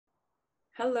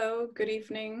Hello, good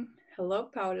evening. Hello,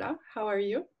 Paula. How are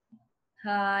you?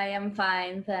 Hi, I'm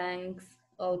fine, thanks.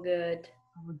 All good.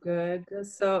 Oh, good.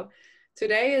 So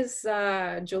today is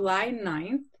July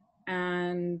 9th,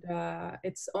 and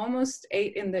it's almost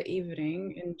 8 in the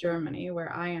evening in Germany,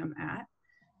 where I am at.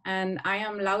 And I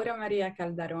am Laura Maria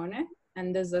Caldarone,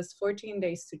 and this is 14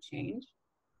 Days to Change.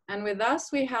 And with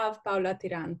us, we have Paola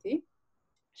Tiranti.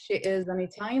 She is an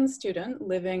Italian student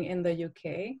living in the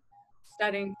UK,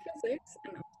 studying physics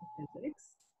and astrophysics.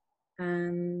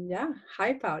 And yeah,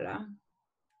 hi, Paula.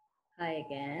 Hi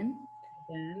again.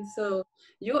 And so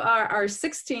you are our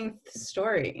 16th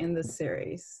story in the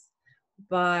series,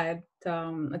 but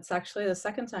it's actually the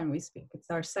second time we speak.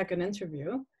 It's our second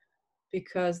interview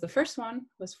because the first one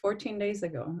was 14 days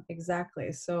ago,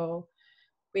 exactly. So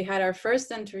we had our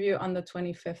first interview on the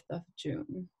 25th of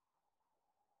June.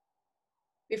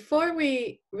 Before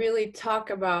we really talk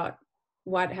about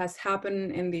what has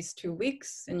happened in these 2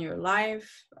 weeks in your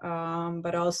life,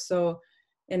 but also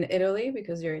in Italy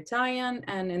because you're Italian,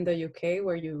 and in the UK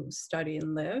where you study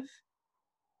and live,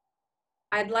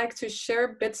 I'd like to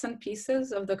share bits and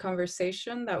pieces of the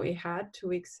conversation that we had 2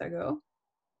 weeks ago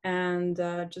and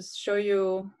just show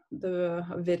you the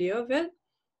video of it.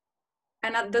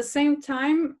 And at the same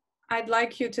time, I'd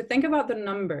like you to think about the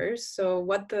numbers. So,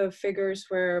 what the figures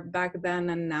were back then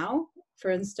and now.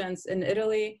 For instance, in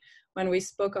Italy, when we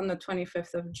spoke on the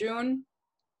 25th of June,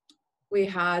 we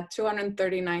had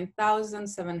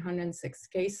 239,706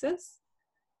 cases,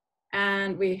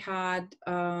 and we had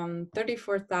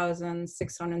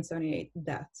 34,678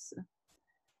 deaths.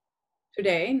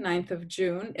 Today, 9th of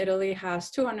June, Italy has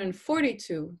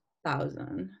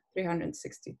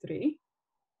 242,363.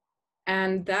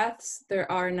 And deaths,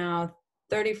 there are now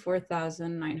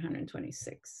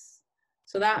 34,926.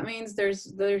 So that means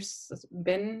there's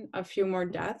been a few more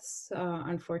deaths,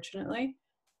 unfortunately.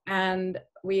 And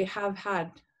we have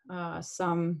had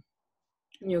some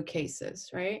new cases,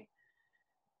 right?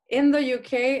 In the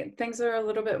UK, things are a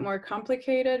little bit more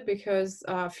complicated because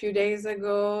a few days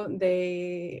ago,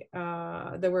 there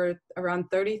were around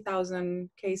 30,000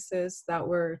 cases that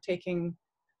were taken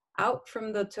out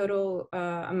from the total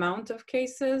amount of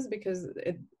cases because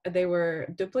they were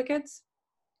duplicates,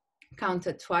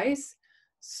 counted twice.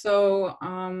 So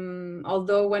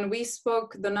although when we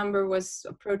spoke, the number was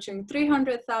approaching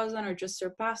 300,000 or just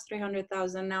surpassed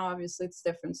 300,000, now obviously it's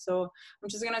different. So I'm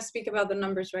just going to speak about the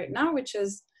numbers right now, which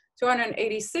is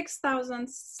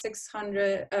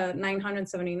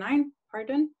 286,979,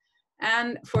 pardon,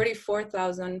 and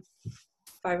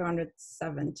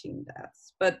 44,517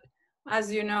 deaths. But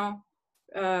as you know,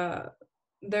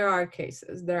 there are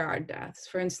cases, there are deaths.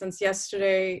 For instance,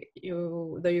 yesterday,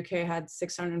 the UK had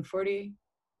 640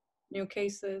 new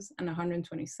cases and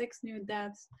 126 new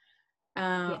deaths.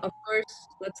 Yeah. Of course,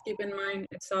 let's keep in mind,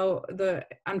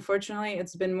 unfortunately,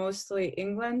 it's been mostly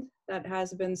England that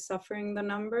has been suffering the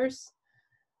numbers.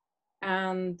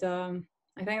 And I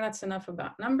think that's enough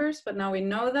about numbers, but now we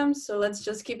know them. So let's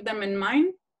just keep them in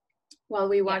mind while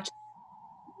we watch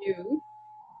you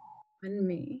and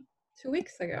me 2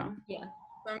 weeks ago. Yeah.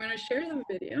 So I'm going to share the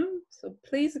video. So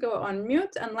please go on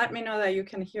mute and let me know that you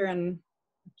can hear and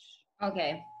watch.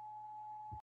 Okay.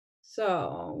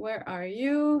 So where are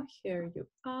you? Here you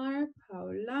are,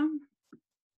 Paula.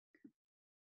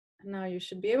 Now you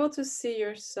should be able to see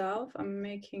yourself. I'm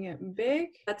making it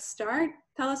big. Let's start.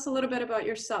 Tell us a little bit about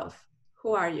yourself.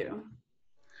 Who are you?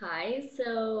 Hi.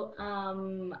 So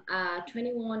I'm a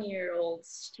 21-year-old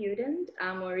student.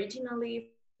 I'm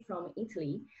originally from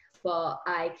Italy, but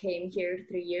I came here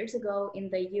 3 years ago in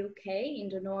the UK, in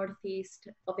the northeast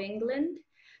of England,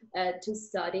 to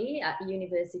study at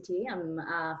university. I'm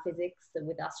a physics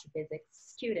with astrophysics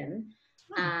student,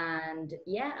 and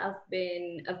yeah, I've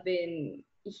been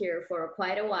here for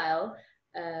quite a while.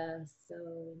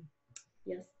 So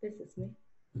yes, this is me.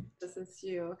 This is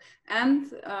you. And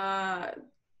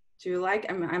do you like?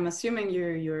 I'm assuming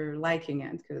you're liking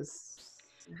it because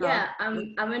how? Yeah,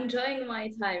 I'm enjoying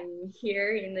my time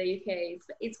here in the UK.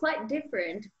 It's quite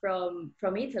different from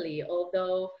Italy,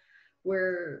 although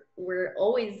we're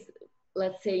always,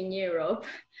 let's say, in Europe,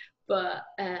 but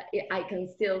I can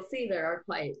still see there are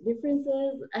quite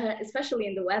differences, especially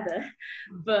in the weather.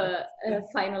 But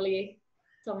finally,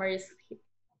 summer is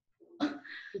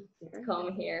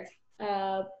come here.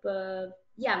 But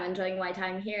yeah, I'm enjoying my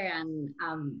time here, and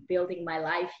I'm building my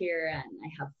life here, and I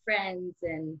have friends,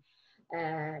 and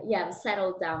yeah, I'm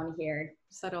settled down here.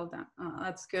 Settled down. Oh,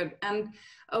 that's good. And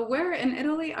where in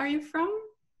Italy are you from?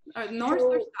 North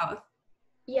or So south?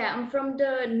 yeah, I'm from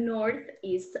the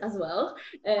northeast as well.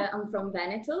 I'm from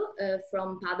Veneto,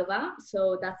 from Padova,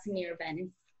 so that's near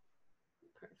Venice.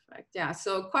 Perfect. Yeah,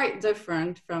 so quite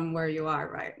different from where you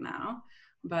are right now,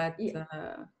 but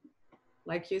Yeah.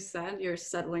 like you said, you're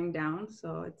settling down,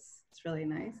 so it's really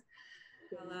nice.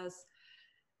 Tell us,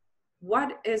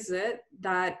 what is it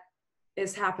that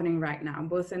is happening right now,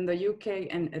 both in the UK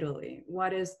and Italy?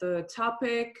 What is the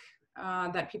topic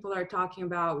that people are talking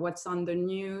about? What's on the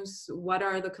news? What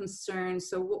are the concerns?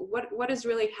 So what is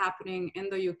really happening in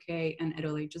the UK and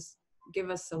Italy? Just give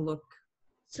us a look.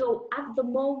 So at the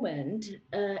moment,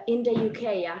 in the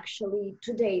UK, actually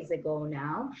 2 days ago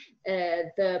now,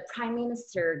 the Prime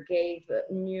Minister gave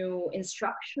new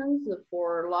instructions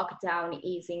for lockdown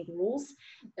easing rules.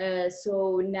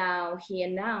 So now he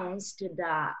announced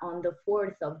that on the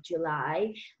 4th of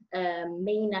July,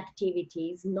 main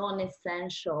activities,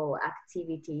 non-essential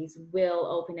activities will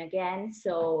open again.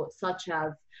 So such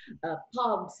as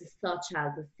pubs, such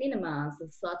as cinemas,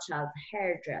 such as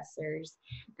hairdressers,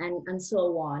 and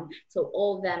so on. So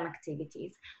all them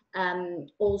activities.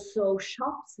 Also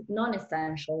shops,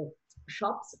 non-essential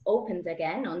shops opened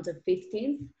again on the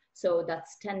 15th. So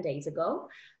that's 10 days ago.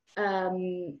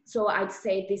 So I'd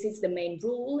say this is the main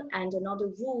rule. And another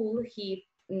rule he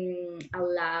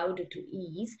allowed to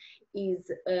ease is,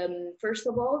 first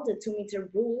of all, the 2 meter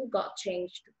rule got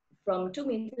changed from 2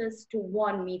 meters to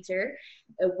 1 meter,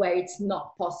 where it's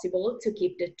not possible to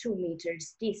keep the 2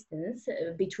 meters distance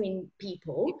between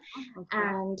people. Okay.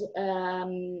 And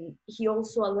he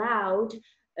also allowed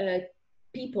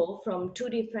people from two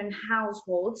different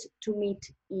households to meet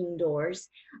indoors,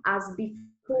 as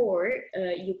before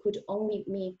you could only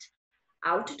meet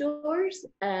outdoors,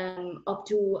 up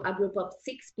to a group of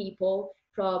 6 people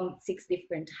from 6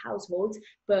 different households,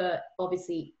 but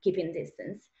obviously keeping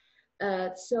distance.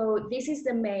 So this is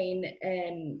the main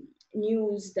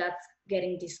news that's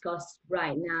getting discussed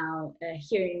right now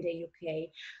here in the UK.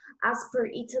 As per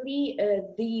Italy,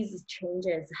 these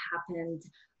changes happened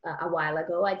a while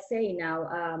ago, I'd say now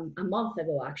a month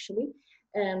ago actually.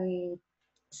 Um,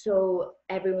 so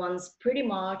everyone's pretty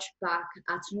much back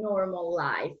at normal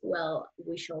life. Well,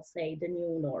 we shall say the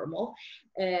new normal.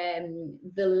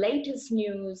 The latest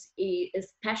news,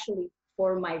 especially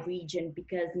for my region,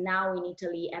 because now in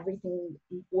Italy everything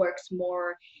works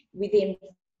more within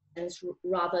regions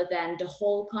rather than the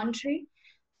whole country.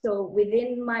 So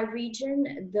within my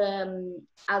region,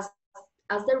 as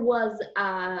there was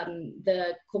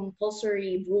the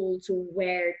compulsory rule to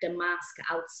wear the mask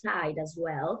outside as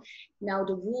well. Now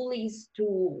the rule is to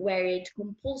wear it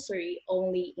compulsory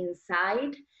only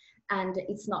inside, and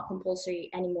it's not compulsory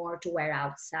anymore to wear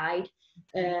outside.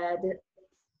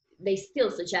 They still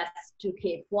suggest to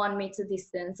keep 1 meter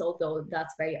distance, although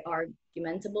that's very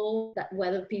argumentable that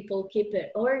whether people keep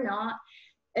it or not.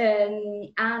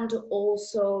 And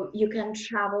also you can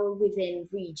travel within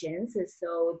regions,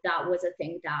 so that was a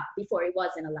thing that before it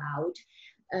wasn't allowed.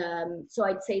 So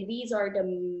I'd say these are the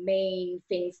main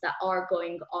things that are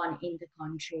going on in the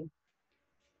country.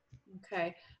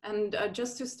 Okay, and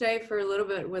just to stay for a little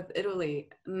bit with Italy,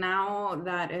 now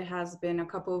that it has been a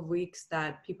couple of weeks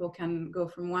that people can go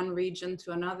from one region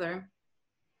to another,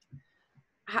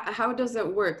 how does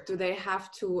it work? Do they have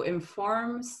to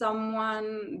inform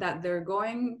someone that they're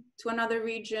going to another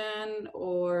region,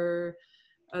 or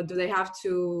do they have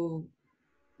to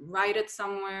write it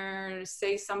somewhere,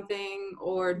 say something,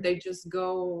 or they just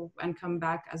go and come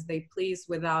back as they please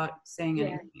without saying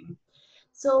Yeah. anything?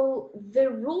 So the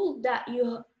rule that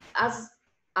you, as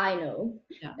I know,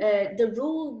 Yeah. the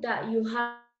rule that you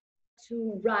have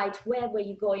to write where were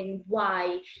you going,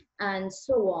 why, and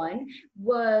so on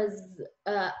was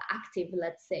active,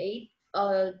 let's say,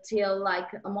 till like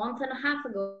a month and a half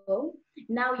ago.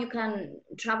 Now you can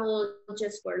travel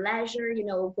just for leisure,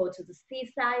 go to the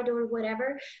seaside or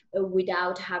whatever,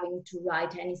 without having to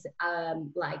write any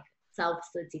like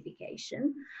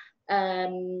self-certification.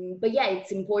 But yeah,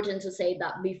 it's important to say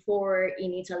that before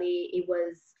in Italy, it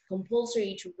was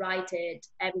compulsory to write it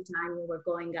every time you were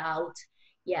going out.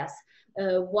 Yes.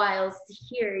 Whilst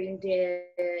here in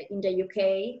the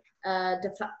UK,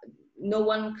 no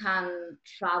one can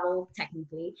travel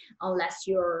technically unless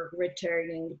you're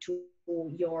returning to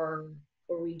your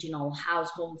original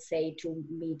household, say to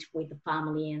meet with the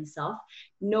family and stuff.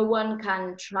 No one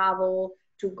can travel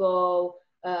to go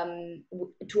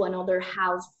to another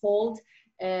household.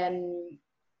 Um,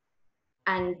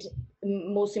 and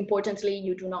most importantly,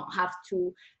 you do not have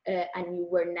to, and you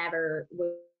were never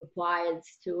required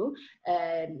to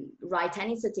write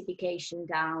any certification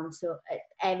down. So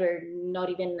ever, not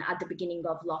even at the beginning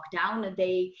of lockdown,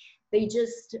 they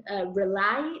just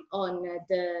rely on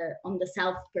the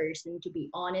self person, to be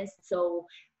honest. So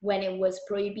when it was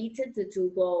prohibited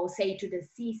to go, say, to the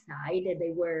seaside,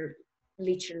 they were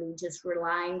literally just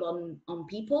relying on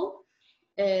people,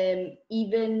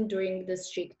 even during the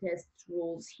strictest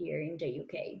rules here in the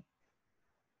UK.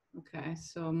 Okay,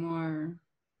 so more,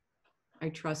 I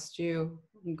trust you,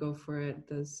 go for it.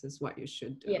 This is what you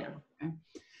should do. Yeah. Okay.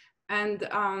 And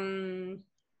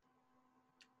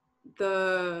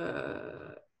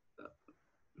the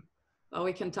well,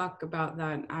 we can talk about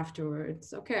that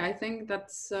afterwards. Okay, I think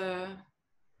that's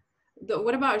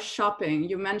what about shopping?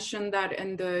 You mentioned that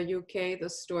in the UK the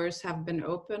stores have been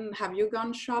open. Have you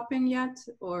gone shopping yet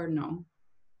or no?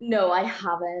 No, I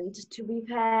haven't. To be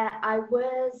fair, I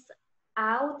was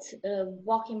out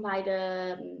walking by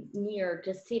the near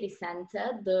the city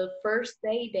center the first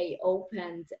day they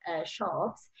opened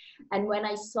shops, and when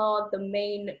I saw the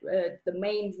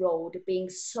main road being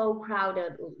so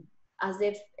crowded, as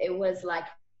if it was like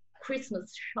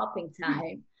Christmas shopping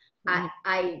time,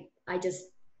 I just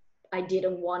I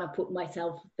didn't want to put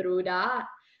myself through that.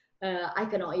 I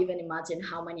cannot even imagine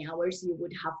how many hours you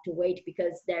would have to wait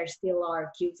because there still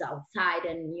are queues outside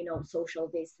and social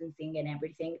distancing and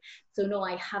everything. So no,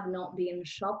 I have not been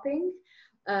shopping.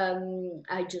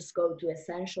 I just go to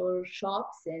essential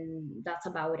shops and that's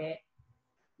about it.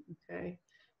 Okay.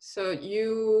 So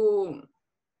you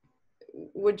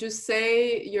would you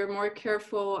say you're more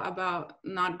careful about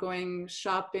not going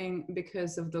shopping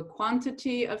because of the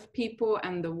quantity of people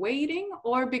and the waiting,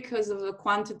 or because of the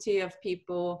quantity of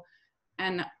people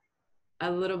and a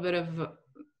little bit of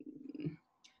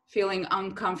feeling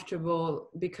uncomfortable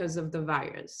because of the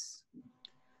virus?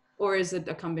 Or is it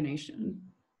a combination?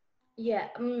 Yeah,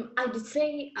 I'd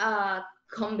say a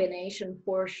combination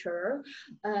for sure.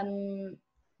 Um,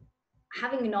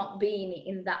 Having not been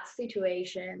in that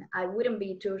situation, I wouldn't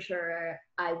be too sure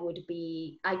I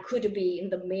could be in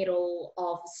the middle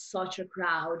of such a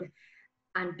crowd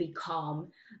and be calm.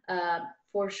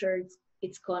 For sure,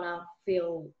 it's gonna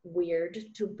feel weird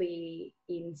to be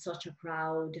in such a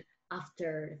crowd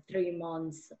after 3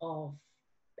 months of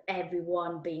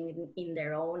everyone being in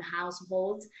their own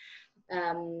households.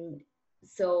 Um,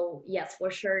 so yes,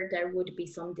 for sure there would be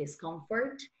some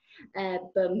discomfort,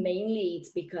 but mainly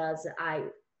it's because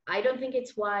I don't think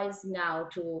it's wise now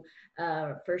to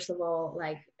first of all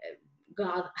like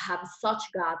have such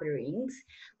gatherings,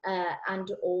 and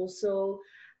also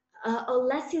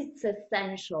unless it's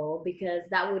essential, because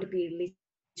that would be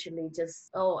literally just,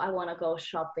 oh, I want to go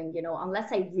shopping,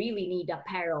 unless I really need a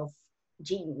pair of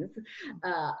jeans.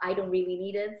 I don't really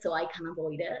need it, so I can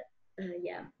avoid it.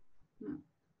 Yeah.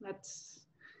 That's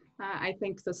I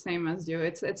think the same as you.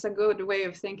 It's a good way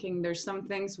of thinking. There's some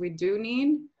things we do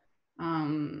need,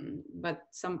 but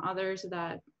some others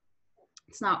that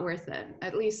it's not worth it.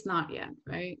 At least not yet,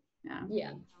 right? Yeah.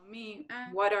 Yeah. Me,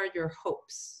 what are your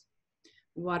hopes?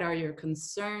 What are your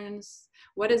concerns?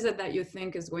 What is it that you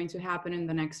think is going to happen in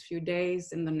the next few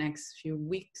days, in the next few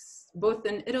weeks, both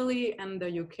in Italy and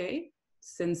the UK,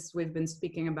 since we've been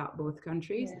speaking about both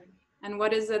countries? Yeah. And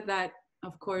what is it that,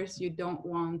 of course, you don't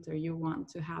want or you want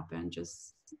to happen?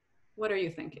 Just what are you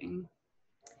thinking?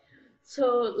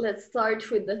 So let's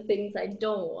start with the things I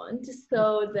don't want.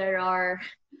 So there are,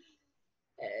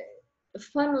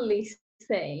 funnily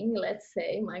saying, let's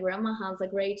say my grandma has a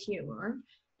great humor,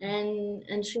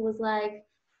 and she was like,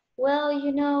 well,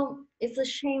 it's a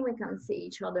shame we can't see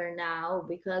each other now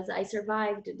because I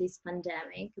survived this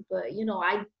pandemic, but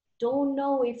I don't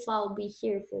know if I'll be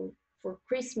here for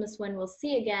Christmas when we'll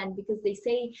see again, because they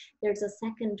say there's a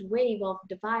second wave of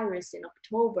the virus in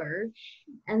October.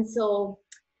 And so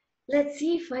let's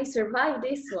see if I survive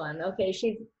this one. Okay,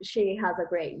 she has a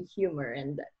great humor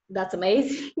and that's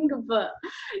amazing. But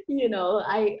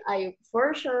I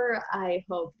for sure I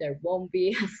hope there won't be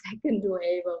a second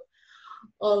wave of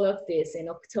all of this in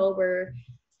October.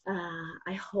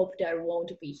 I hope there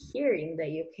won't be here in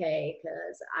the UK,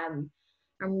 because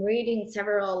I'm reading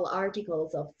several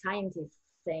articles of scientists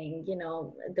saying,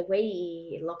 the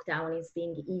way lockdown is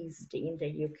being eased in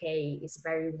the UK is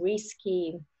very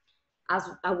risky,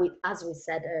 as we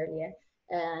said earlier.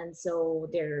 And so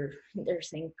they're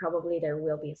saying probably there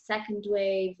will be a second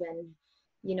wave, and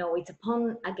it's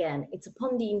upon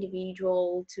the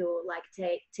individual to like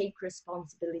take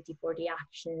responsibility for the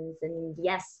actions. And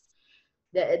yes,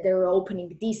 they're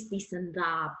opening this and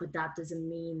that, but that doesn't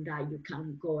mean that you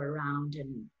can go around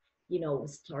and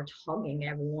start hugging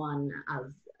everyone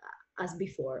as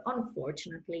before.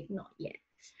 Unfortunately, not yet.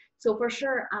 So for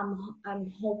sure,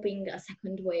 I'm hoping a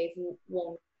second wave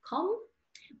won't come,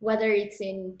 whether it's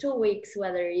in 2 weeks,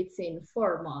 whether it's in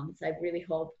 4 months. I really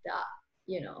hope that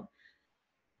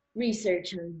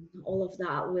research and all of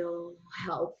that will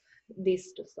help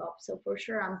this to stop. So for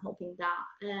sure, I'm hoping that.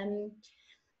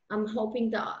 I'm hoping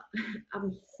that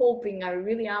I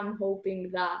really am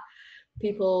hoping that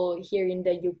people here in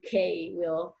the UK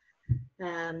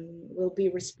will be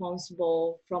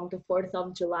responsible from the 4th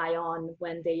of July on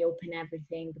when they open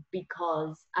everything,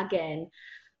 because again,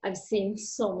 I've seen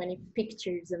so many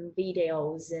pictures and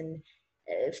videos and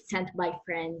sent by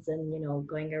friends and, you know,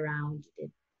 going around the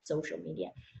social media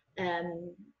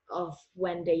um, of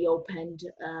when they opened,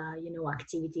 you know,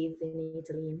 activities in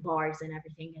Italy in bars and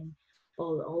everything, and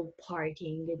all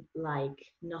partying like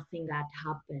nothing had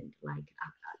happened,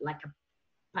 like a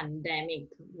pandemic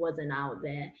wasn't out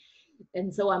there.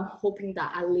 And so I'm hoping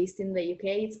that at least in the UK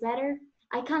it's better.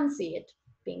 I can't see it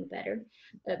being better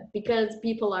because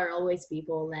people are always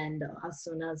people, and as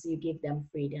soon as you give them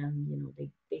freedom, you know, they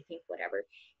think whatever.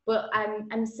 But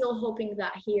I'm still hoping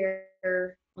that here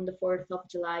on the 4th of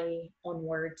July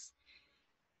onwards,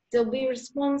 they'll be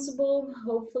responsible,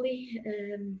 hopefully.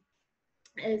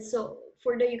 And so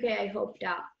for the UK, I hope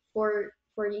that for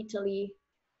Italy,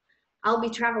 I'll be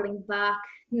traveling back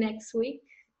next week,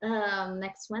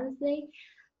 next Wednesday.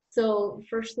 So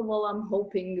first of all, I'm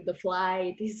hoping the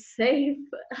flight is safe,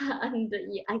 and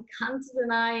I can't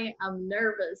deny I'm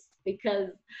nervous because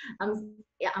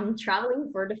I'm traveling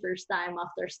for the first time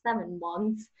after 7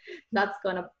 months. That's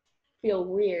gonna feel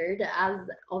weird, as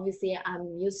obviously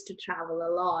I'm used to travel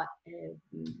a lot,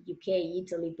 UK,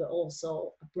 Italy, but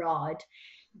also abroad,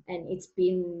 and it's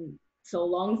been so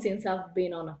long since I've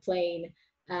been on a plane.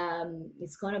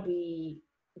 It's gonna be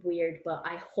weird, but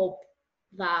I hope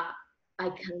that I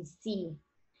can see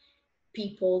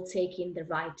people taking the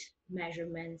right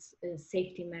measurements,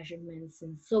 safety measurements,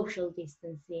 and social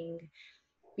distancing.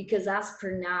 Because as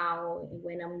per now,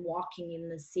 when I'm walking in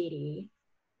the city,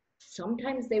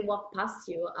 sometimes they walk past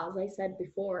you, as I said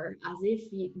before, as if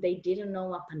they didn't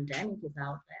know a pandemic is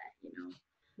out there, you know.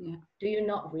 Yeah. Do you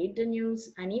not read the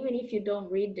news? And even if you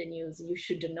don't read the news, you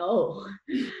should know.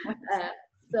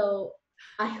 So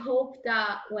I hope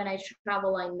that when I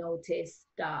travel, I notice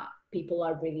that people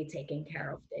are really taking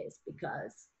care of this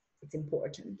because it's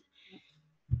important.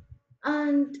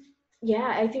 And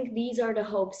yeah, I think these are the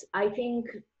hopes. I think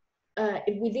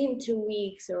within 2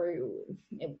 weeks, or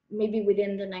maybe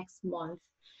within the next month,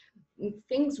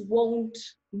 things won't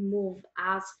move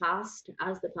as fast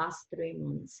as the past 3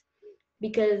 months,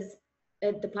 because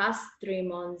the past 3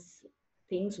 months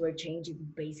things were changing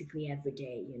basically every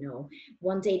day, you know.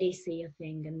 One day they say a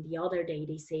thing and the other day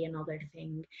they say another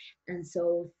thing, and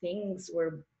so things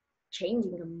were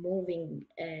changing and moving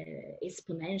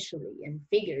exponentially, and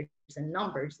figures and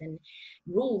numbers and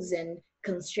rules and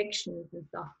constrictions and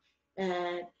stuff.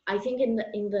 I think in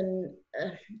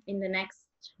the next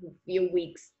few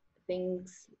weeks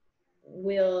things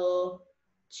will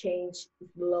change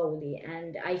slowly,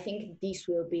 and I think this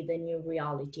will be the new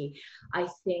reality. I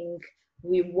think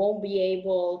we won't be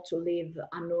able to live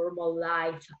a normal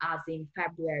life as in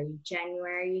February,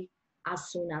 January, as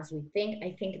soon as we think.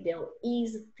 I think they'll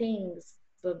ease things,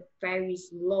 but very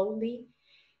slowly.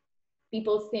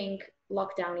 People think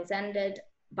lockdown is ended,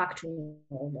 back to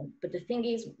normal, but the thing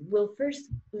is, we'll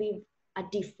first live a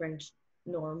different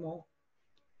normal,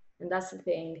 and that's the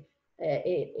thing.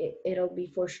 It'll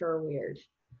be for sure weird.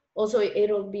 Also,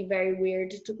 it'll be very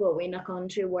weird to go in a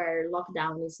country where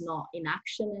lockdown is not in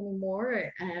action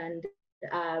anymore, and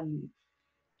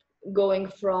going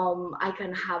from I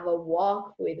can have a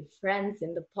walk with friends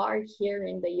in the park here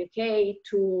in the UK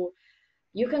to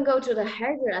you can go to the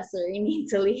hairdresser in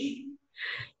Italy.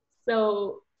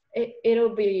 So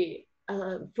it'll be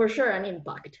for sure an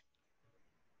impact.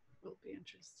 Will be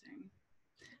interesting.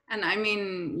 And I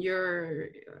mean,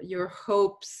 your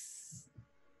hopes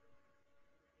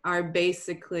are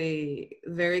basically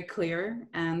very clear,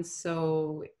 and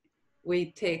so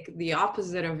we take the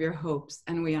opposite of your hopes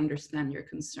and we understand your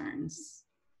concerns.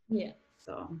 Yeah.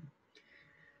 So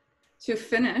to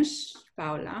finish,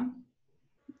 Paola,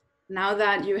 now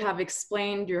that you have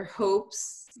explained your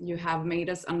hopes, you have made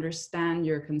us understand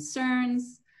your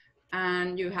concerns,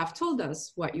 and you have told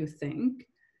us what you think,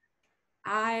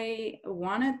 I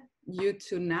wanted you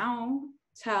to now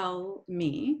tell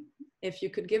me if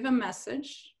you could give a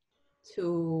message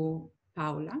to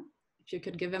Paola, if you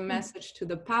could give a message to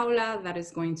the Paola that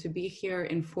is going to be here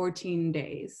in 14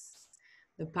 days,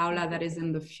 the Paola that is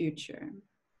in the future.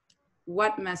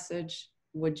 What message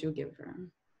would you give her?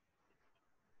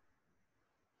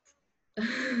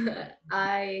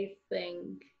 I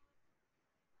think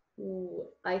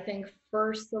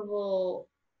first of all,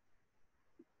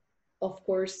 of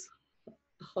course,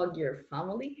 hug your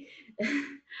family.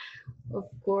 Of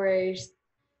course,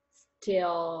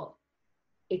 still,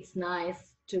 it's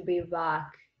nice to be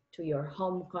back to your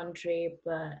home country,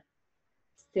 but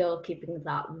still keeping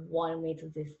that 1 meter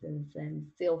distance and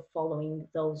still following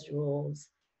those rules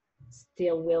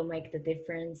still will make the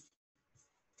difference,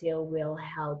 still will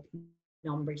help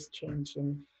numbers change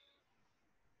and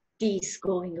this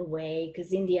going away,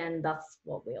 because in the end, that's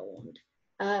what we all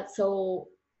want. So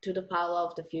to the Paola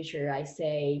of the future, I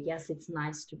say, yes, it's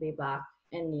nice to be back.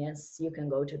 And yes, you can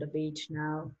go to the beach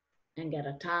now and get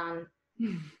a tan,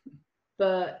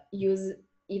 but use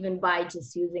even by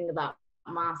just using that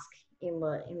mask in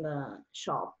the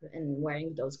shop and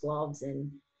wearing those gloves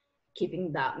and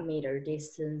keeping that meter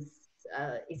distance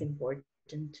is important.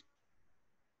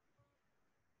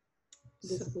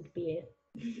 So This would be it.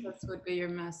 that would be your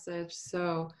message.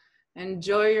 So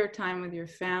enjoy your time with your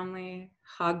family,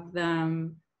 hug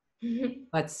them,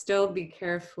 but still be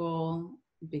careful,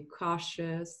 be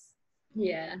cautious.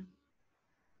 Yeah.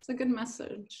 It's a good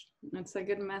message. It's a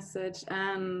good message.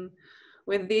 And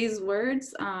with these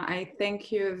words, I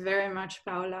thank you very much,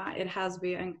 Paola. It has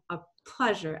been a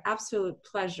pleasure, absolute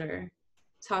pleasure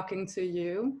talking to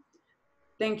you.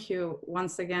 Thank you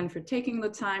once again for taking the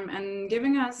time and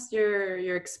giving us your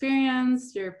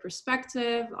experience, your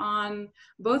perspective on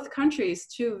both countries,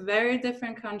 two very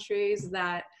different countries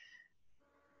that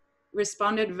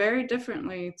responded very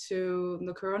differently to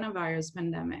the coronavirus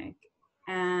pandemic.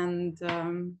 And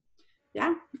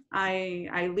yeah,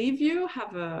 I leave you.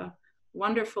 Have a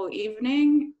wonderful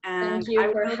evening, and Thank you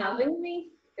I for will having me.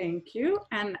 thank you,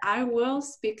 and I will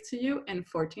speak to you in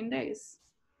 14 days.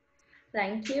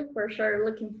 Thank you for sure.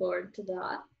 Looking forward to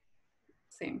that.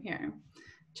 Same here.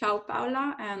 Ciao,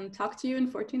 Paola, and talk to you in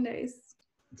 14 days.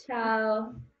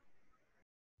 Ciao.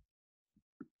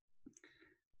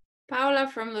 Paola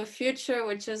from the future,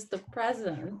 which is the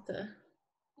present.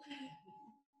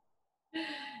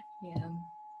 Yeah.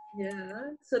 Yeah.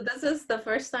 So this is the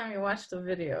first time you watched the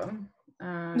video.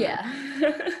 Yeah.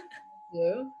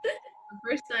 You. The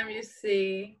first time you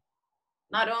see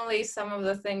not only some of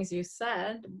the things you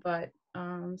said, but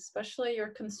especially your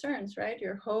concerns, right?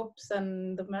 Your hopes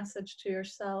and the message to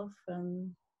yourself.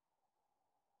 And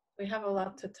we have a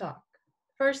lot to talk.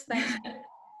 First things,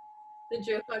 did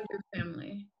you hug your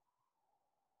family?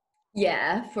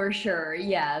 Yeah, for sure.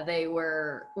 Yeah, they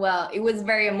were, well, it was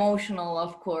very emotional,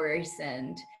 of course.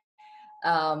 And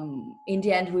in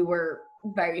the end, we were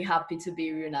very happy to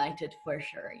be reunited for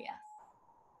sure. Yes.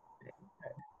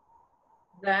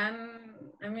 Then,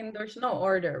 I mean, there's no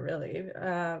order really,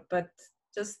 but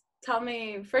just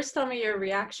first tell me your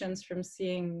reactions from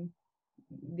seeing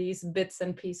these bits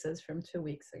and pieces from 2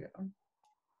 weeks ago.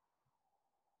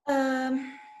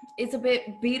 Um, it's a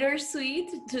bit bittersweet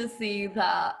to see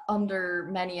that under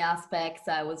many aspects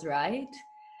I was right,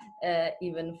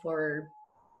 even for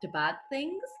the bad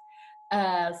things,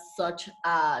 such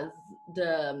as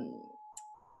the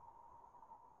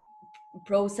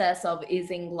process of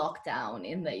easing lockdown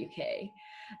in the UK,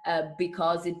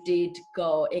 because it did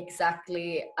go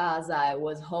exactly as I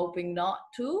was hoping not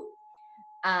to,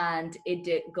 and it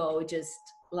did go just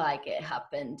like it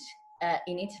happened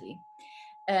in Italy.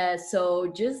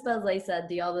 So just as I said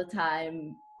the other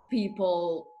time,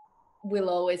 people will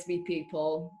always be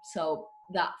people, so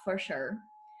that for sure.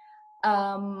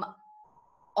 Um,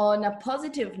 on a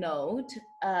positive note,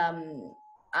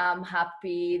 I'm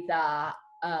happy that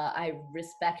I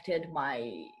respected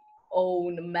my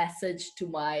own message to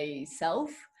myself.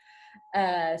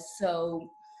 So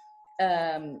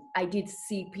I did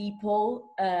see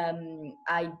people.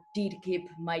 I did keep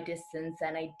my distance,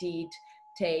 and I did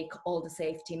take all the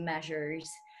safety measures.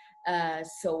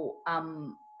 So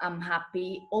I'm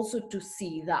happy also to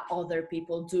see that other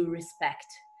people do respect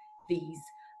these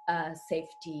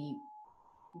safety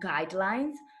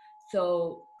guidelines.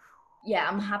 So yeah,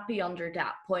 I'm happy under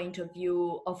that point of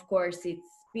view. Of course, it's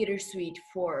bittersweet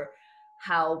for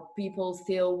how people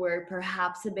still were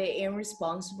perhaps a bit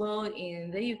irresponsible in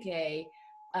the UK.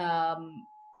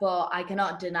 But I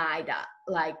cannot deny that,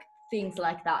 like, things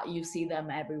like that, you see them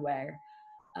everywhere.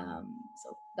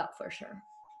 So that for sure.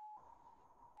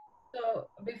 So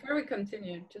before we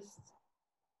continue, just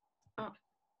oh,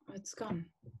 it's gone.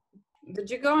 Did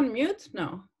you go on mute?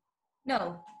 No.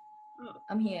 No, Oh,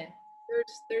 I'm here.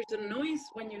 there's a noise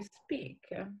when you speak.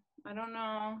 I don't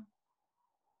know.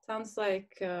 Sounds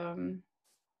like no.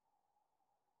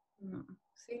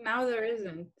 See, now there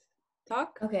isn't.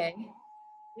 Talk? Okay.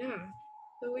 Yeah.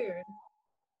 So weird.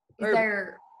 Is Or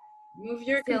there move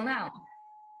your still now?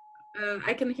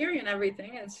 I can hear you and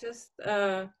everything. It's just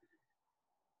I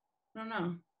don't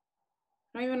know.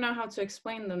 I don't even know how to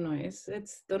explain the noise.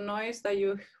 It's the noise that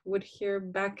you would hear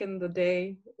back in the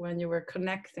day when you were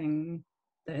connecting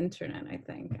the internet, I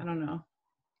think. I don't know.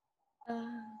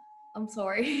 Uh, I'm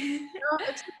sorry. No,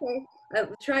 it's okay.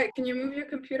 Try. Can you move your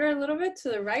computer a little bit to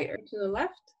the right or to the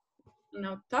left?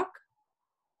 Now talk.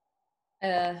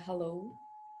 Hello.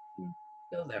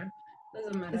 Still there.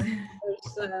 Doesn't matter.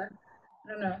 There's, I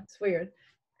don't know. It's weird.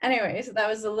 Anyways, that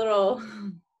was a little,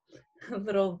 a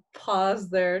little pause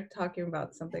there, talking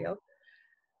about something else.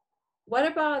 What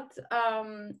about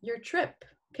your trip?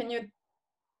 Can you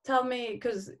tell me,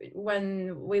 because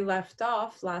when we left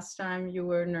off last time, you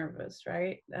were nervous,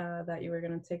 right? That you were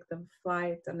going to take the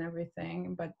flight and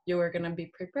everything, but you were going to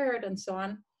be prepared and so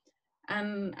on.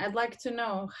 And I'd like to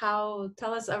know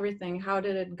tell us everything. How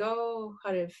did it go?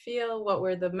 How did it feel? What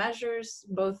were the measures,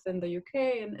 both in the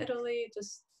UK and Italy?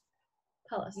 Just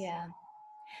tell us. Yeah.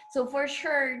 So for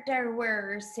sure, there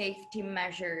were safety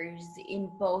measures in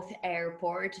both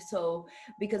airports. So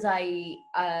because I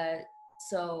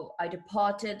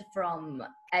departed from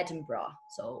Edinburgh,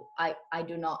 so I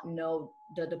do not know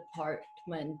the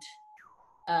department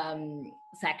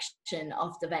section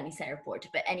of the Venice airport.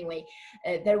 But anyway,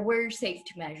 there were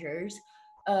safety measures.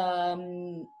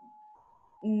 Um,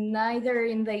 Neither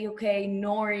in the UK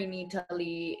nor in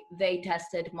Italy they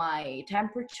tested my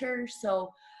temperature,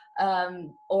 so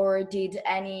or did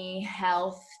any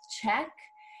health check.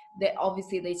 They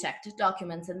obviously they checked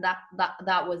documents, and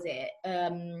that was it.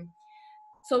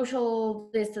 Social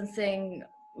distancing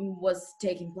was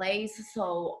taking place,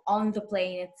 so on the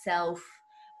plane itself,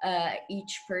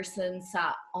 each person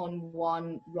sat on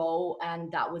one row,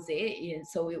 and that was it.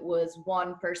 So it was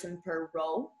one person per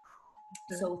row,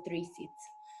 so 3 seats.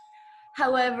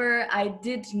 However, I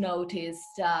did notice,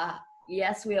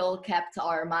 yes, we all kept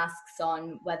our masks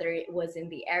on, whether it was in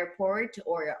the airport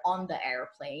or on the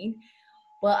airplane.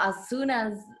 Well, as soon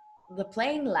as the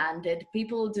plane landed,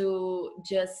 people do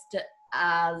just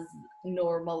as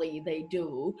normally they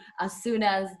do. As soon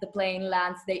as the plane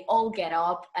lands, they all get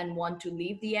up and want to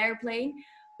leave the airplane.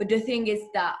 But the thing is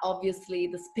that obviously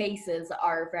the spaces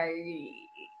are very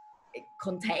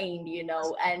contained,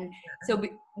 and so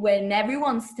when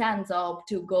everyone stands up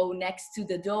to go next to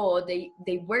the door,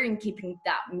 they weren't keeping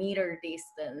that meter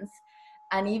distance.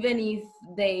 And even if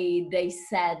they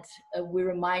said, we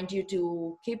remind you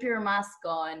to keep your mask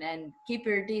on and keep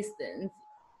your distance,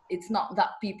 it's not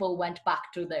that people went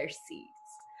back to their seats.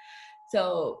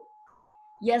 So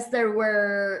yes, there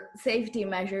were safety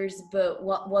measures, but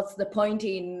what's the point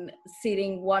in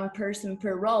sitting one person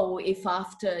per row if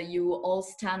after you all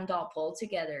stand up all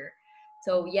together?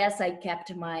 So yes, I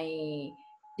kept my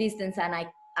distance, and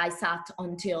I sat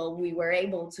until we were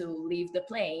able to leave the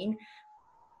plane,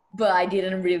 but I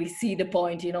didn't really see the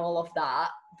point in all of that.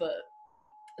 But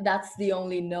that's the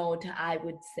only note I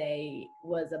would say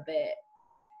was a bit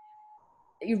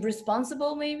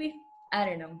irresponsible, maybe. I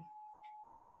don't know.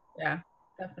 Yeah,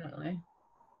 definitely.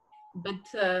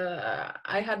 But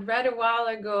I had read a while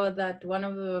ago that one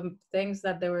of the things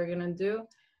that they were going to do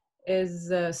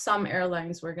is some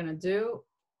airlines were going to do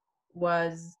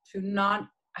was to not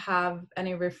have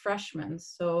any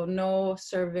refreshments, so no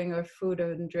serving of food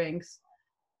and drinks,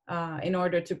 in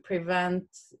order to prevent,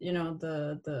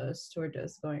 the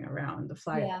stewardess going around the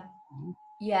flight. Yeah.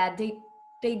 Yeah,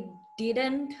 they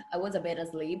didn't. I was a bit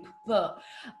asleep, but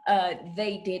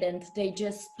they didn't. They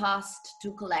just passed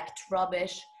to collect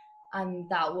rubbish, and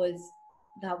that was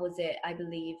it, I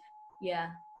believe. Yeah.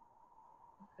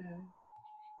 Okay.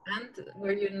 And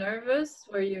were you nervous?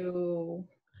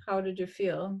 How did you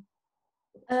feel?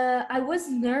 I was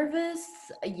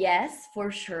nervous, yes, for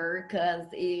sure, because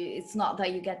it's not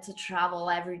that you get to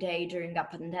travel every day during a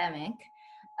pandemic.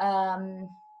 Um,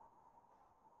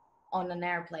 on an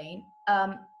airplane.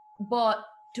 But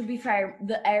to be fair,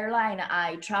 the airline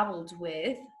I traveled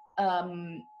with,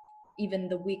 um, even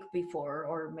the week before,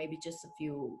 or maybe just a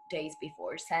few days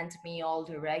before, sent me all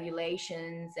the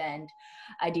regulations, and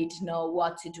I did know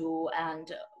what to do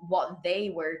and what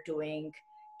they were doing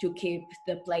to keep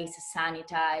the place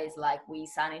sanitized. Like, we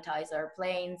sanitize our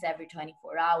planes every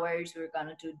 24 hours. We're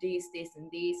gonna do this,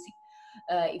 and this.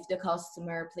 If the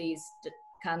customer please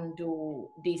can do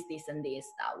this, and this,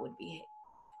 that would be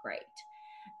great.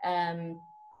 Um,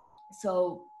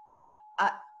 so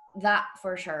I, that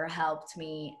for sure helped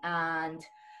me. And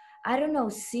I don't know,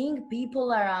 seeing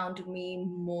people around me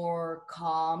more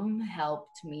calm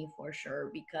helped me for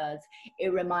sure, because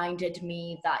it reminded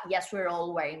me that yes, we're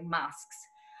all wearing masks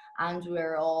and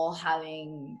we're all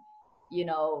having,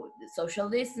 social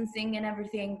distancing and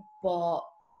everything, but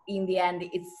in the end,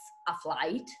 it's a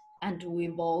flight, and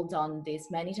we've all done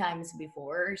this many times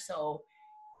before. So,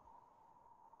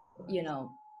 you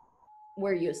know,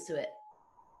 we're used to it.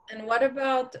 And what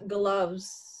about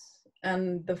gloves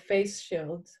and the face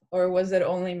shield, or was it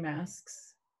only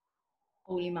masks?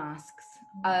 only masks.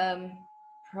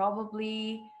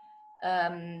 Probably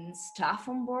staff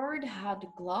on board had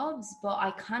gloves, but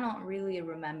I cannot really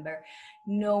remember.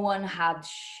 No one had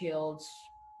shields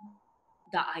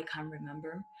that I can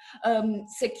remember.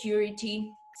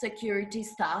 Security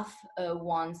staff,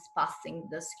 once passing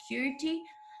the security,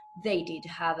 they did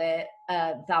have it.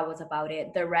 That was about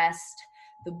it. The rest,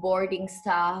 the boarding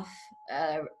staff,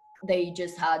 uh, they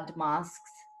just had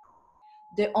masks.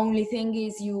 The only thing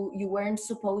is you weren't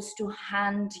supposed to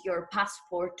hand your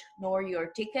passport nor your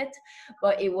ticket,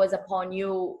 but it was upon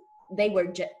you, they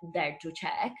were there to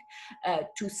check,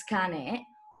 to scan it.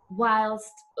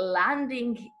 Whilst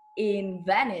landing in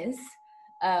Venice,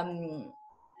 um,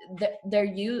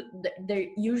 they're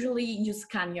usually you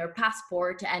scan your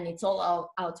passport and it's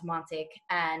all automatic,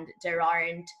 and there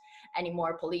aren't any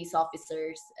more police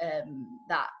officers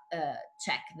that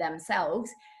check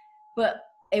themselves. But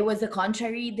it was the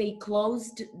contrary. They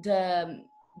closed the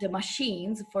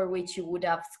machines for which you would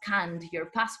have scanned your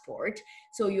passport,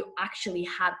 so you actually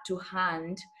had to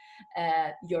hand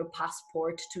your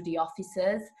passport to the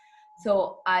officers.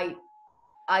 So I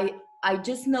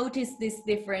just noticed this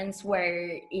difference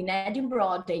where in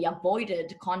Edinburgh they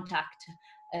avoided contact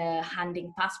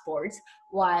handing passports,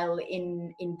 while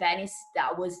in Venice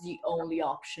that was the only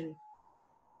option.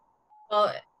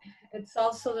 Well, it's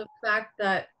also the fact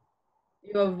that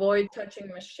you avoid touching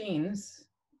machines,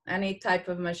 any type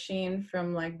of machine,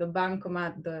 from like the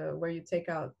bancomat, the where you take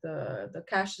out the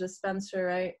cash dispenser,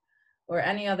 right? Or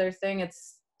any other thing.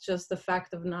 It's just the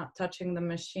fact of not touching the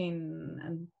machine.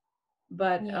 And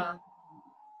but Yeah.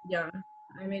 yeah,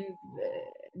 I mean,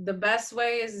 the best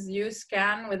way is you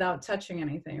scan without touching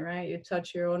anything, right? You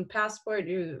touch your own passport.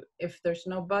 You, if there's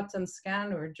no button,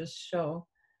 scan or just show.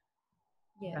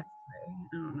 Yeah. Best way.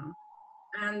 I don't know.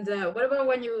 And what about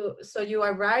when you, so you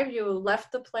arrived, you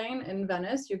left the plane in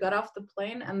Venice, you got off the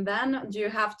plane, and then do you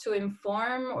have to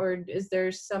inform, or is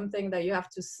there something that you have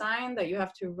to sign, that you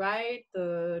have to write,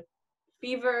 the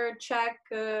fever check,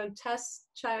 test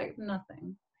check,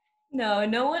 nothing? No,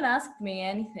 no one asked me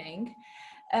anything.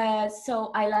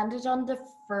 So I landed on the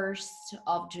 1st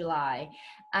of July,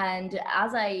 and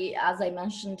as I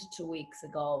mentioned 2 weeks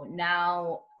ago,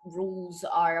 now rules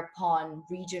are upon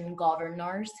region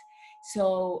governors.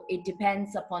 So it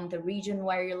depends upon the region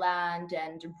where you land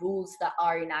and rules that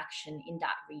are in action in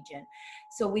that region.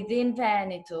 So within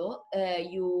Veneto,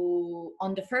 you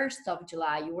on the 1st of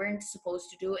July, you weren't supposed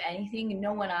to do anything.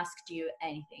 No one asked you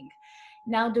anything.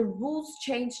 Now the rules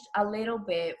changed a little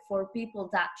bit for people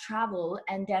that travel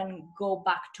and then go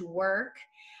back to work,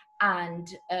 and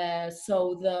so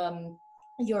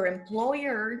your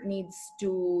employer needs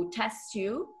to test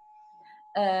you,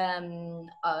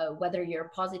 whether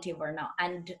you're positive or not.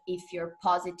 And if you're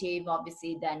positive,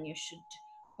 obviously, then you should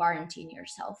quarantine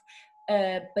yourself.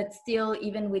 But still,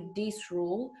 even with this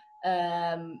rule,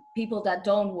 people that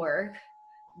don't work,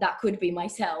 that could be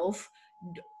myself,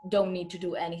 don't need to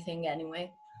do anything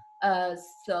anyway. Uh,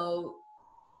 so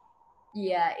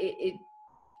yeah,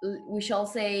 we shall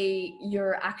say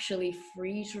you're actually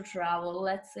free to travel,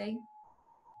 let's say.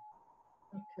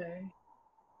 Okay.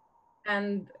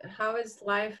 And how is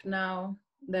life now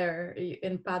there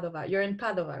in Padova? You're in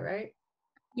Padova, right?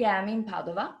 Yeah, I'm in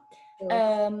Padova. So,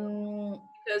 Um,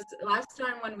 because last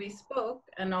time when we spoke,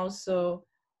 and also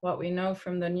what we know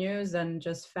from the news and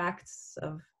just facts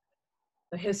of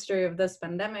the history of this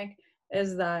pandemic,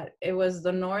 is that it was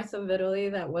the north of Italy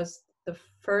that was the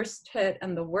first hit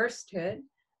and the worst hit,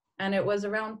 and it was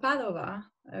around Padova.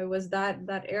 It was that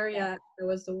yeah, area that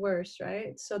was the worst,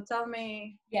 right? So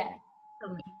yeah,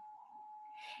 tell me.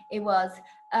 it was.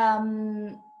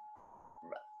 Um,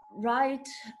 right,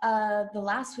 the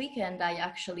last weekend I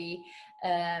actually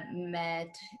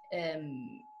met.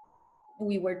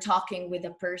 We were talking with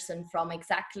a person from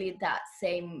exactly that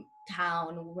same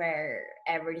town where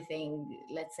everything,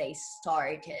 let's say,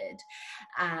 started,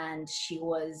 and she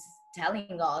was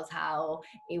telling us how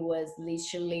it was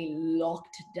literally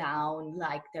locked down,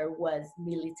 like there was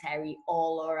military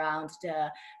all around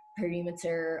the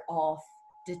perimeter of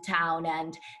the town,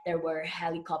 and there were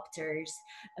helicopters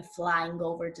flying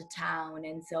over the town.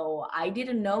 And so I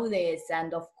didn't know this,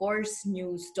 and of course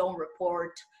news don't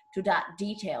report to that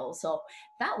detail. So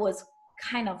that was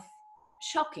kind of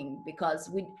shocking, because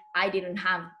I didn't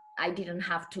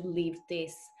have to live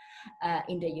this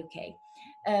in the UK.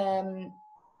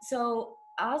 So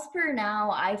as per now,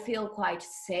 I feel quite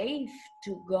safe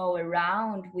to go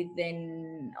around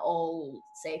within all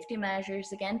safety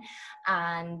measures again.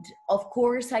 And of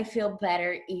course, I feel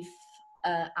better if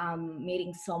I'm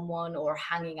meeting someone or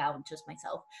hanging out just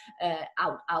myself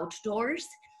outdoors.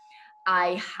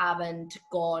 I haven't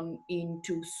gone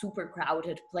into super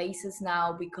crowded places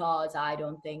now because I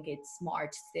don't think it's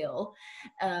smart still.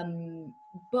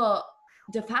 But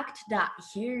the fact that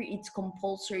here it's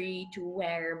compulsory to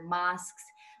wear masks,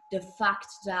 the fact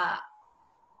that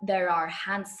there are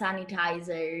hand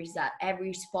sanitizers at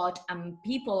every spot and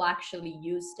people actually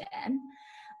use them,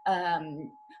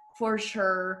 um, for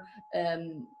sure,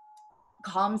 um,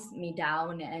 calms me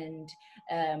down and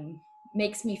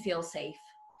makes me feel safe,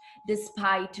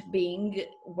 despite being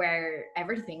where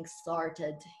everything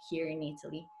started here in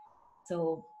Italy.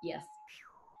 So, yes.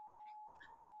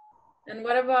 And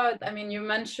what about, I mean, you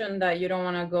mentioned that you don't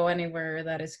want to go anywhere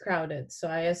that is crowded. So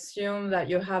I assume that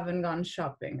you haven't gone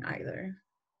shopping either.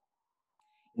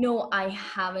 No, I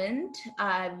haven't.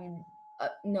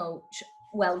 No,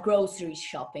 well, grocery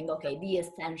shopping, okay, the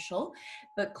essential,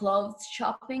 but clothes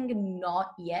shopping,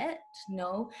 not yet.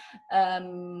 No,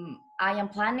 I am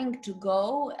planning to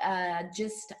go.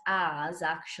 Just as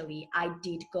actually, I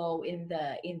did go in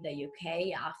the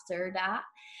UK after that.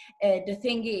 The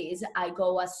thing is, I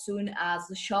go as soon as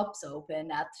the shops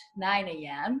open at 9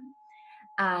 a.m.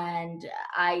 and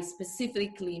I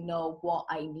specifically know what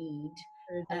I need.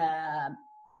 Um,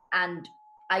 and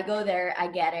I go there, I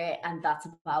get it, and that's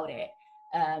about it.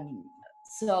 Um,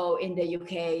 so in the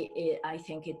UK, I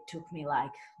think it took me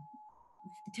like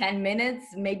 10 minutes,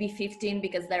 maybe 15,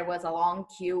 because there was a long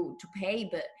queue to pay.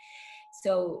 But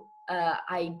so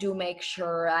I do make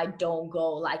sure I don't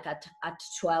go like at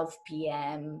 12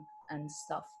 p.m. and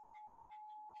stuff.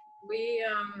 We,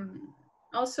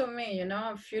 also me, you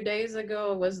know, a few days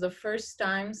ago was the first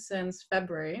time since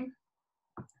February,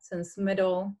 since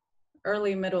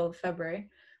early middle of February,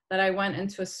 that I went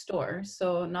into a store.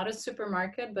 So not a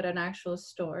supermarket, but an actual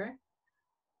store.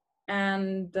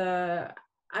 And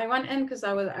I went in because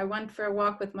I went for a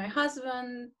walk with my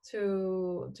husband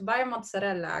to buy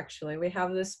mozzarella. Actually, we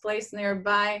have this place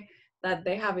nearby that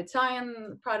they have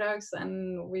Italian products,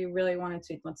 and we really wanted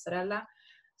to eat mozzarella.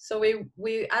 So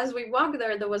we as we walked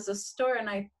there, there was a store, and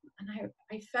I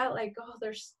felt like, oh,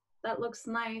 there's that looks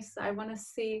nice. I want to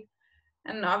see.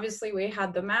 And obviously, we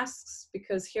had the masks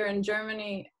because here in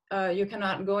Germany, you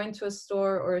cannot go into a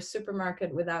store or a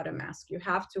supermarket without a mask. You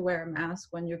have to wear a mask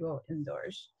when you go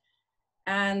indoors.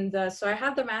 And so I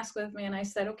had the mask with me and I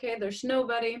said, okay, there's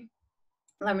nobody.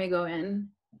 Let me go in.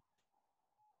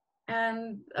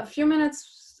 And a few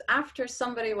minutes after,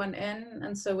 somebody went in.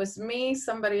 And so it was me,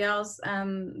 somebody else,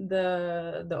 and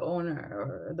the owner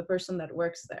or the person that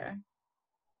works there.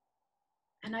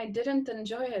 And I didn't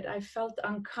enjoy it. I felt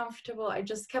uncomfortable. I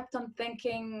just kept on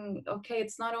thinking, okay,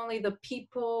 it's not only the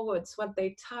people, it's what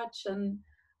they touch. And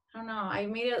I don't know. I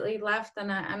immediately left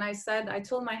and I said, I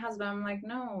told my husband, I'm like,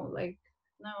 no,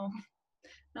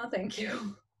 no, thank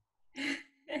you.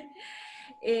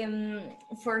 um,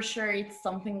 for sure, it's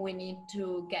something we need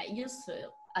to get used to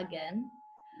again.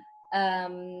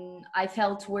 I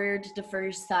felt weird the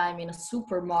first time in a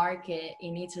supermarket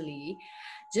in Italy,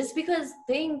 just because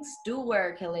things do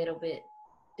work a little bit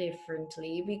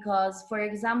differently. Because, for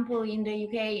example, in the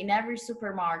UK, in every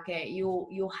supermarket,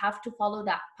 you have to follow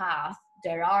that path.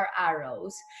 There are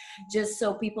arrows, just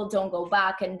so people don't go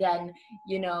back, and then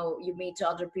you meet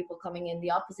other people coming in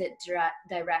the opposite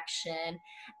direction.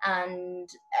 And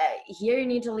here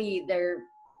in Italy,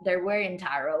 there weren't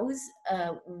arrows,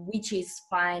 which is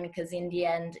fine because in the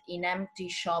end, in empty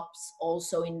shops,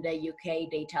 also in the UK,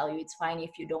 they tell you it's fine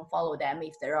if you don't follow them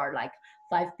if there are like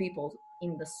 5 people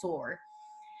in the store.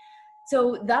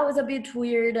 So that was a bit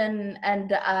weird, and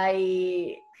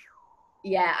I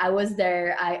was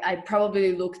there. I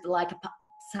probably looked like a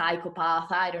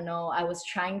psychopath. I don't know. I was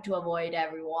trying to avoid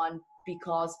everyone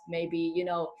because maybe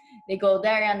they go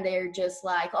there and they're just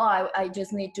like, oh, I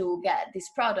just need to get this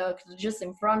product just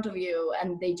in front of you,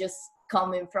 and they just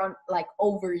come in front, like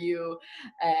over you.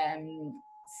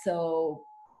 So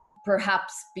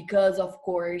perhaps because, of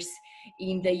course,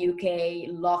 in the UK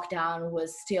lockdown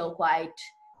was still quite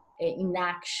in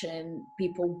action,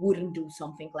 people wouldn't do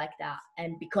something like that,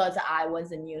 and because I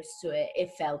wasn't used to it,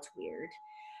 it felt weird.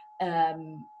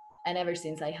 And ever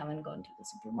since, I haven't gone to the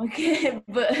supermarket.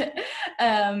 But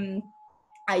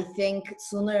I think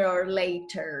sooner or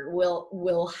later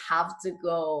we'll have to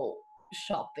go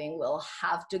shopping, we'll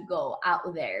have to go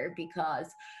out there,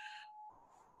 because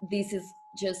this is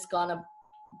just gonna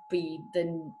be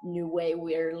the new way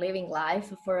we're living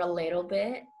life for a little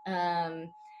bit.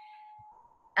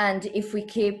 And if we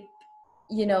keep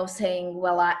saying,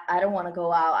 well, I don't want to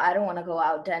go out, I don't want to go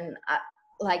out, then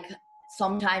like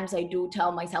sometimes I do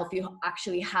tell myself, you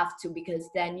actually have to, because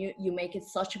then you make it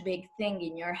such a big thing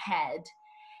in your head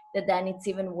that then it's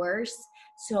even worse.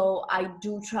 So I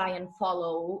do try and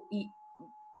follow,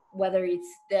 whether it's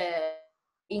the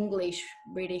English,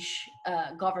 British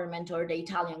government or the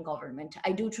Italian government.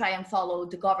 I do try and follow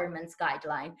the government's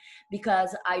guideline,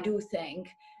 because I do think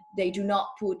they do not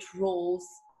put rules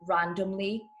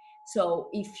randomly. So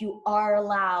if you are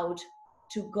allowed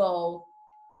to go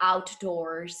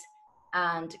outdoors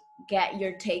and get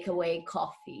your takeaway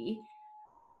coffee,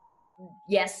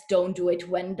 yes, don't do it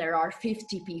when there are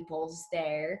 50 people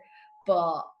there,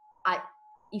 but I,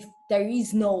 if there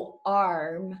is no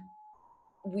harm,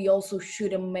 we also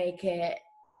shouldn't make it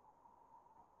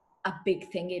a big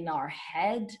thing in our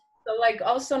head. So like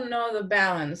also know the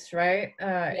balance, right?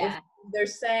 If Yeah, they're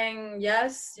saying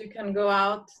yes, you can go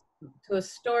out to a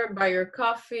store, buy your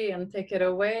coffee and take it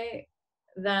away,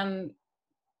 then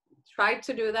try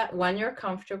to do that when you're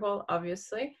comfortable,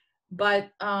 obviously,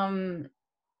 but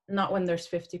not when there's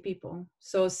 50 people.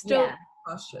 So still yeah, be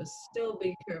cautious, still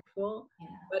be careful, yeah.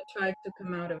 but try to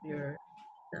come out of your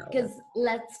shell. Because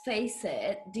let's face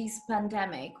it, this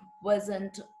pandemic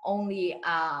wasn't only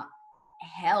a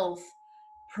health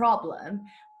problem,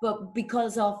 but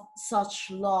because of such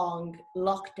long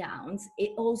lockdowns,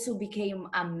 it also became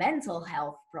a mental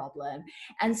health problem.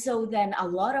 And so then a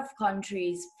lot of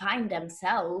countries find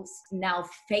themselves now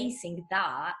facing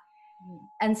that.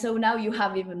 And so now you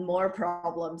have even more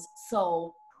problems.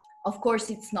 So, of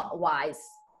course, it's not wise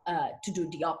to do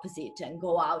the opposite and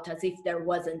go out as if there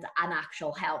wasn't an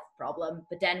actual health problem.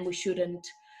 But then we shouldn't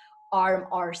arm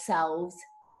ourselves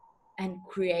and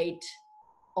create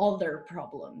other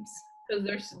problems.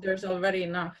 Because there's already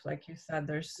enough, like you said,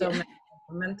 there's so Yeah. many,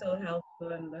 the mental health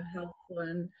and the health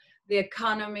and the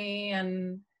economy,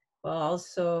 and well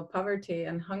also poverty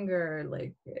and hunger,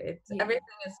 like it's Yeah.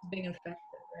 everything is being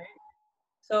affected, right?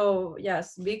 So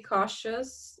yes, be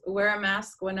cautious, wear a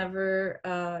mask whenever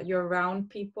you're around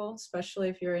people, especially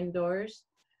if you're indoors.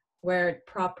 Wear it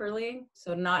properly,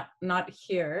 so not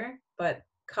here, but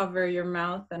cover your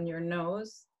mouth and your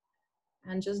nose,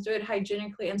 and just do it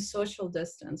hygienically and social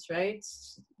distance, right?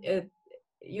 It,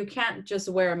 you can't just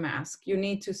wear a mask, you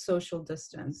need to social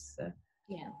distance,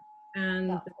 Yeah. and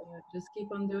That, just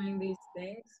keep on doing these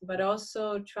things, but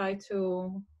also try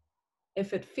to,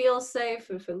 if it feels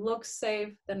safe, if it looks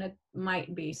safe, then it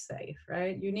might be safe,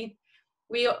 right? You need,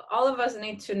 we all of us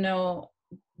need to know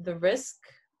the risk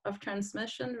of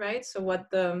transmission, right? So what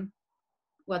the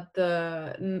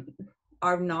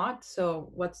are not, so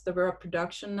what's the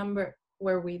reproduction number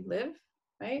where we live,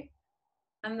 right?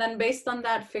 And then based on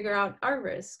that figure out our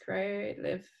risk, right?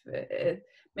 If it,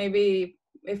 maybe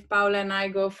if Paula and I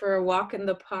go for a walk in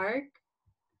the park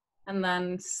and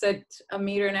then sit a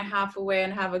meter and a half away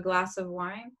and have a glass of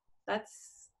wine,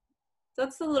 that's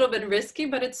a little bit risky,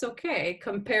 but it's okay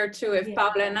compared to if yeah.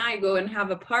 Paula and I go and have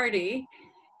a party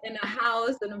in a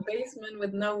house in a basement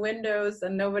with no windows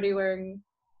and nobody wearing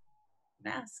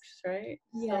masks, right?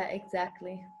 So Yeah,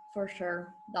 exactly. For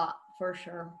sure. That, for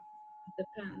sure. it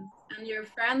depends. And your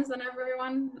friends and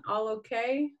everyone all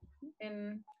okay?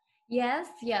 In Yes,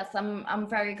 yes, I'm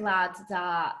very glad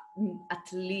that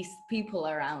at least people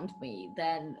around me,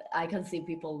 then I can see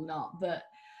people not, but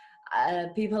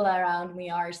people around me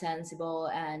are sensible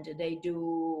and they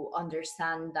do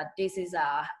understand that this is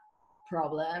a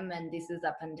problem and this is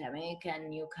a pandemic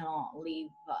and you cannot live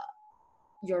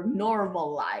your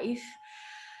normal life.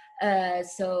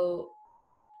 So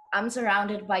I'm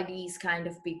surrounded by these kind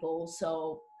of people,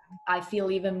 so I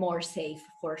feel even more safe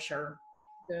for sure.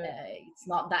 good. It's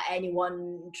not that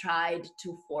anyone tried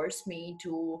to force me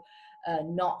to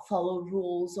not follow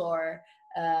rules, or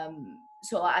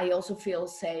so I also feel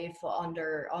safe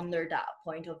under that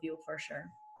point of view for sure.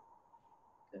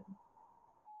 Good.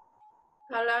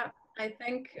 Paula, I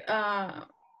think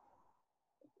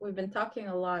we've been talking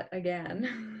a lot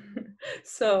again.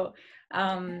 So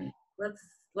um, let's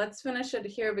let's finish it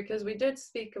here because we did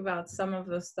speak about some of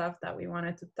the stuff that we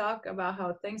wanted to talk about,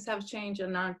 how things have changed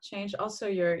and not changed. Also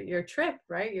your trip,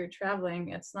 right? You're traveling.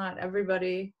 It's not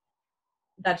everybody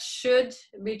that should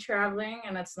be traveling,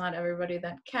 and it's not everybody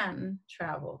that can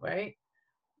travel, right?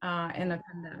 In a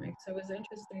pandemic. So it was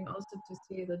interesting also to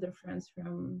see the difference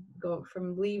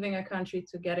from leaving a country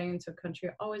to getting into a country,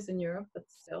 always in Europe, but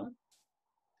still.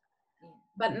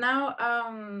 But now,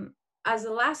 as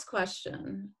a last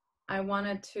question, I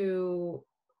wanted to,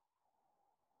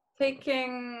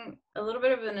 taking a little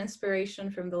bit of an inspiration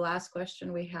from the last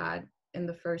question we had in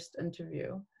the first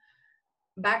interview.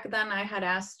 Back then, I had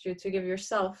asked you to give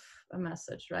yourself a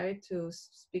message, right? To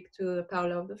speak to the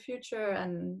Paula of the future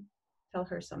and tell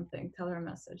her something, tell her a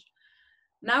message.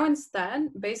 Now, instead,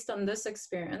 based on this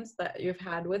experience that you've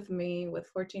had with me, with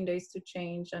 14 Days to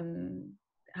Change and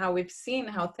how we've seen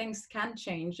how things can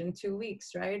change in 2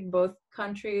 weeks, right? Both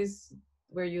countries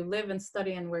where you live and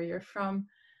study and where you're from,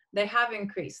 they have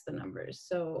increased the numbers.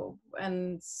 So,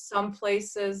 and some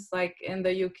places like in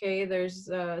the UK, there's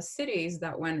cities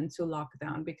that went into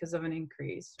lockdown because of an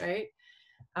increase, right?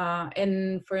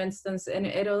 In, for instance, in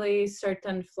Italy,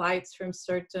 certain flights from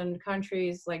certain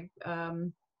countries like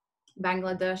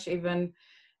Bangladesh, even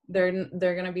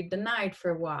they're going to be denied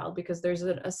for a while because there's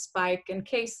a spike in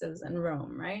cases in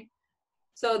Rome, right?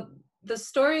 So the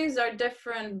stories are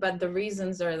different, but the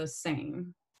reasons are the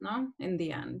same, no? In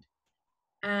the end.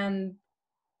 And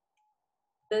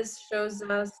this shows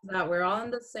us that we're all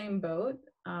in the same boat,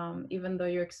 even though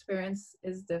your experience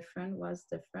is different, was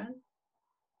different.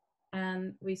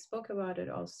 And we spoke about it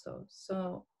also.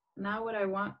 So now what I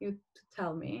want you to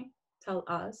tell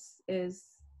us, is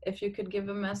if you could give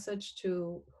a message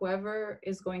to whoever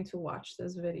is going to watch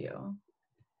this video,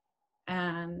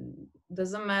 and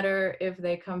doesn't matter if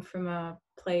they come from a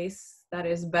place that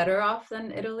is better off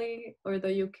than Italy or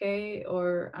the UK,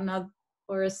 or another,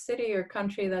 or a city or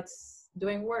country that's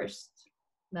doing worse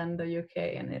than the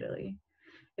UK and Italy.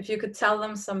 If you could tell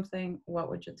them something, what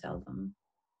would you tell them?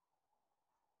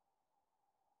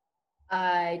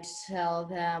 I'd tell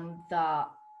them that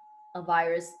a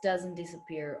virus doesn't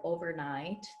disappear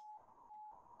overnight,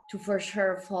 to for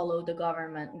sure follow the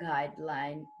government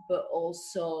guideline, but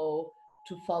also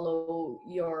to follow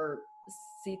your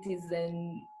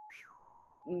citizen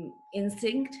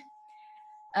instinct,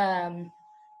 um,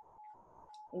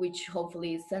 which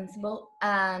hopefully is sensible.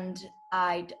 And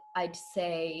I'd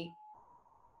say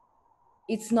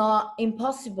it's not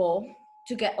impossible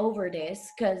to get over this,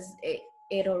 because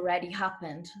it already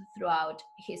happened throughout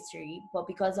history, but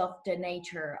because of the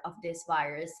nature of this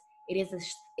virus, it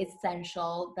is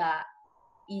essential that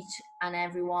each and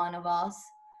every one of us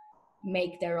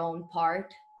make their own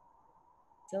part.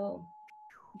 So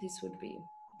this would be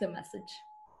the message.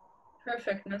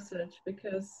 Perfect message,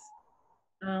 because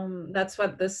that's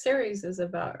what this series is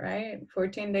about, right?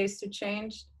 14 days to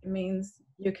change means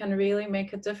you can really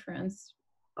make a difference.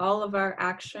 All of our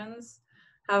actions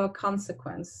have a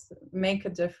consequence, make a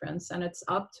difference, and it's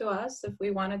up to us if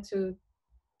we wanted to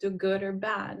do good or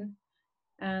bad.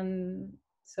 And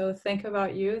so think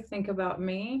about you, think about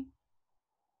me,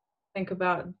 think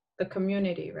about the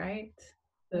community, right?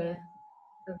 The Yeah.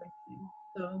 everything.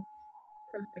 So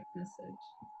perfect message.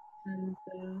 And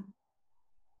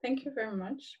thank you very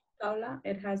much, Paula.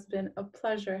 It has been a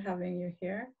pleasure having you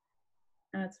here.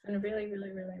 And it's been really,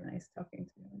 really, really nice talking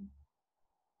to you.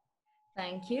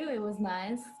 Thank you. It was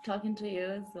nice talking to you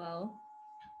as well.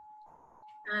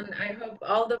 And I hope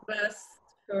all the best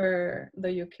for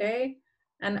the UK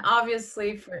and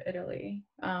obviously for Italy.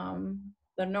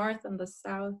 The north and the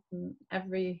south and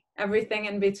everything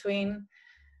in between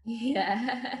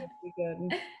Yeah. would be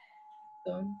good.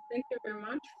 So thank you very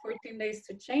much. 14 days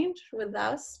to change with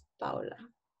us, Paula.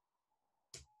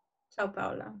 Ciao,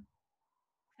 Paula.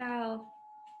 Ciao.